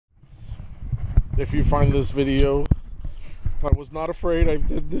If you find this video, I was not afraid. I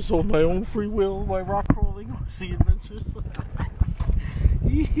did this on my own free will, my rock crawling sea adventures.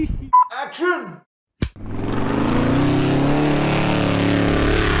 Action!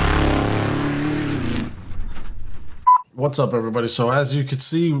 What's up, everybody? So as you can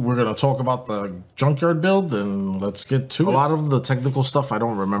see, we're going to talk about the junkyard build, and let's get to it. A lot of the technical stuff I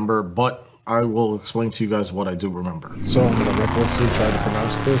don't remember, but I will explain to you guys what I do remember. So I'm going to recklessly try to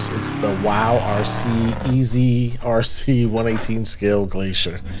pronounce this. It's the WOW RC Easy RC 118 scale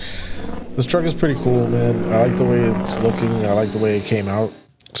Glacier. This truck is pretty cool, man. I like the way it's looking. I like the way it came out.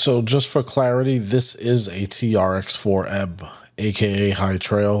 So just for clarity, this is a TRX-4M, aka high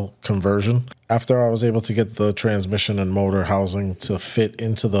trail conversion. After I was able to get the transmission and motor housing to fit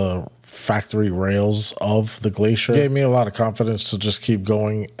into the factory rails of the Glacier, it gave me a lot of confidence to just keep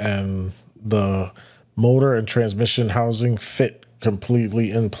going, and the motor and transmission housing fit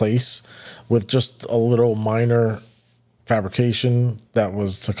completely in place with just a little minor fabrication that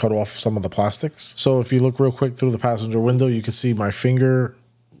was to cut off some of the plastics. So if you look real quick through the passenger window, you can see my finger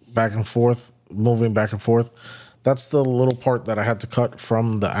back and forth, moving back and forth. That's the little part that I had to cut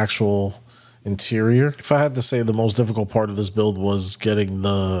from the actual interior. If I had to say, the most difficult part of this build was getting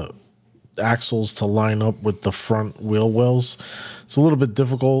the axles to line up with the front wheel wells. It's a little bit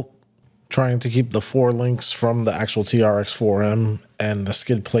difficult trying to keep the four links from the actual TRX-4M and the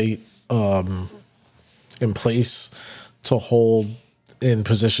skid plate in place to hold in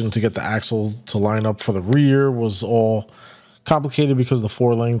position to get the axle to line up for the rear was all complicated because the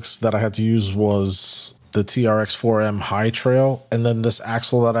four links that I had to use was the TRX-4M high trail, and then this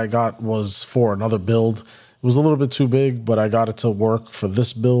axle that I got was for another build. It was a little bit too big, but I got it to work for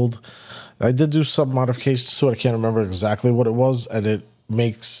this build. I did do some modifications to it. I can't remember exactly what it was, and it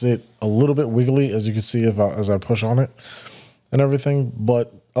makes it a little bit wiggly, as you can see as I push on it and everything.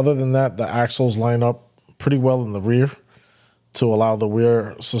 But other than that, the axles line up pretty well in the rear to allow the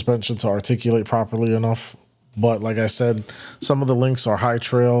rear suspension to articulate properly enough. But like I said, some of the links are high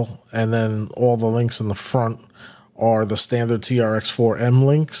trail, and then all the links in the front are the standard TRX-4M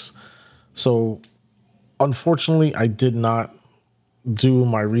links. So unfortunately, I did not do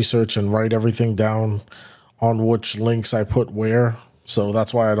my research and write everything down on which links I put where. So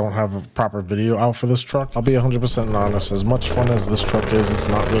that's why I don't have a proper video out for this truck. I'll be 100% honest. As much fun as this truck is, it's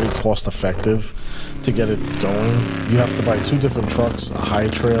not really cost effective to get it going. You have to buy two different trucks, a high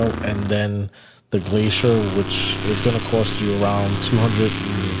trail and then the Glacier, which is going to cost you around $200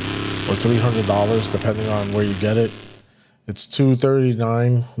 or $300 depending on where you get it. It's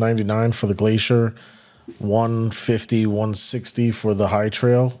 $239.99 for the Glacier, $150, $160 for the high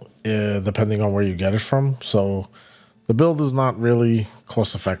trail, depending on where you get it from. So the build is not really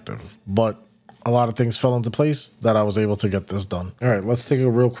cost effective, but a lot of things fell into place that I was able to get this done. All right, let's take a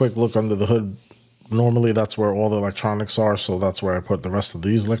real quick look under the hood. Normally that's where all the electronics are, so that's where I put the rest of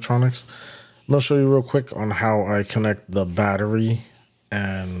these electronics. I'm going to show you real quick on how I connect the battery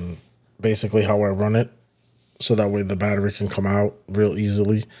and basically how I run it, so that way the battery can come out real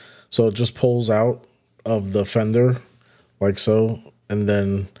easily. So it just pulls out of the fender like so, and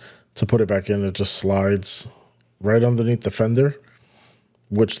then to put it back in, it just slides right underneath the fender,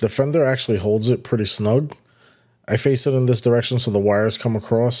 which the fender actually holds it pretty snug. I face it in this direction so the wires come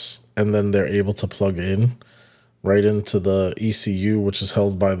across, and then they're able to plug in right into the ECU, which is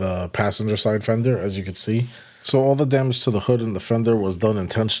held by the passenger side fender, as you can see. So all the damage to the hood and the fender was done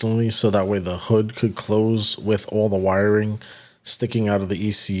intentionally, so that way the hood could close with all the wiring sticking out of the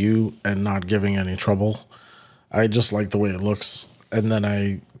ECU and not giving any trouble. I just like the way it looks. And then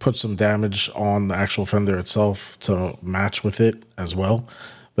I put some damage on the actual fender itself to match with it as well.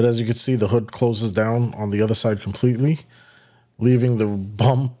 But as you can see, the hood closes down on the other side completely, leaving the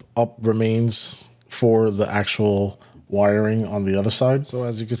bump up remains for the actual wiring on the other side. So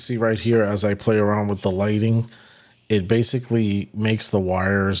as you can see right here, as I play around with the lighting, it basically makes the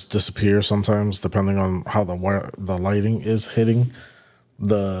wires disappear sometimes depending on how the lighting is hitting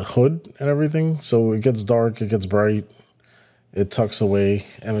the hood and everything. So it gets dark, it gets bright, it tucks away,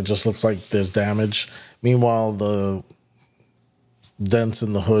 and it just looks like there's damage. Meanwhile, the dents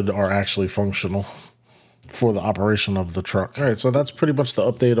in the hood are actually functional for the operation of the truck. All right, so that's pretty much the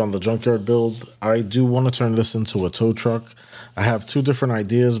update on the junkyard build. I do want to turn this into a tow truck. I have two different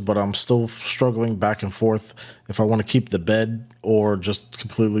ideas, but I'm still struggling back and forth if I want to keep the bed or just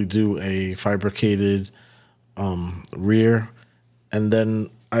completely do a fabricated rear. And then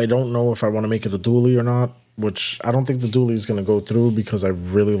I don't know if I want to make it a dually or not, which I don't think the dually is going to go through because I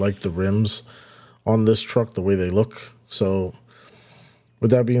really like the rims on this truck, the way they look. So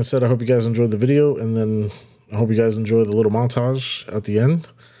with that being said, I hope you guys enjoyed the video, and then I hope you guys enjoy the little montage at the end.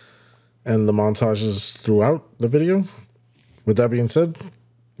 and the montages throughout the video. With that being said,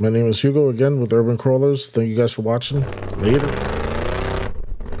 my name is Hugo again with Urban Crawlers. Thank you guys for watching. Later.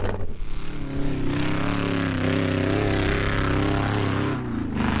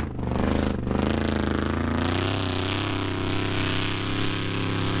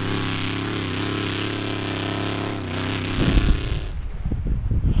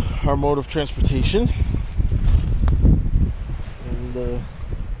 Our mode of transportation, and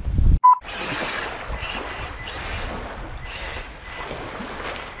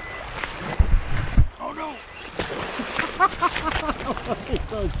oh no! Oh my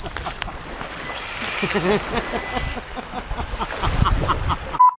God.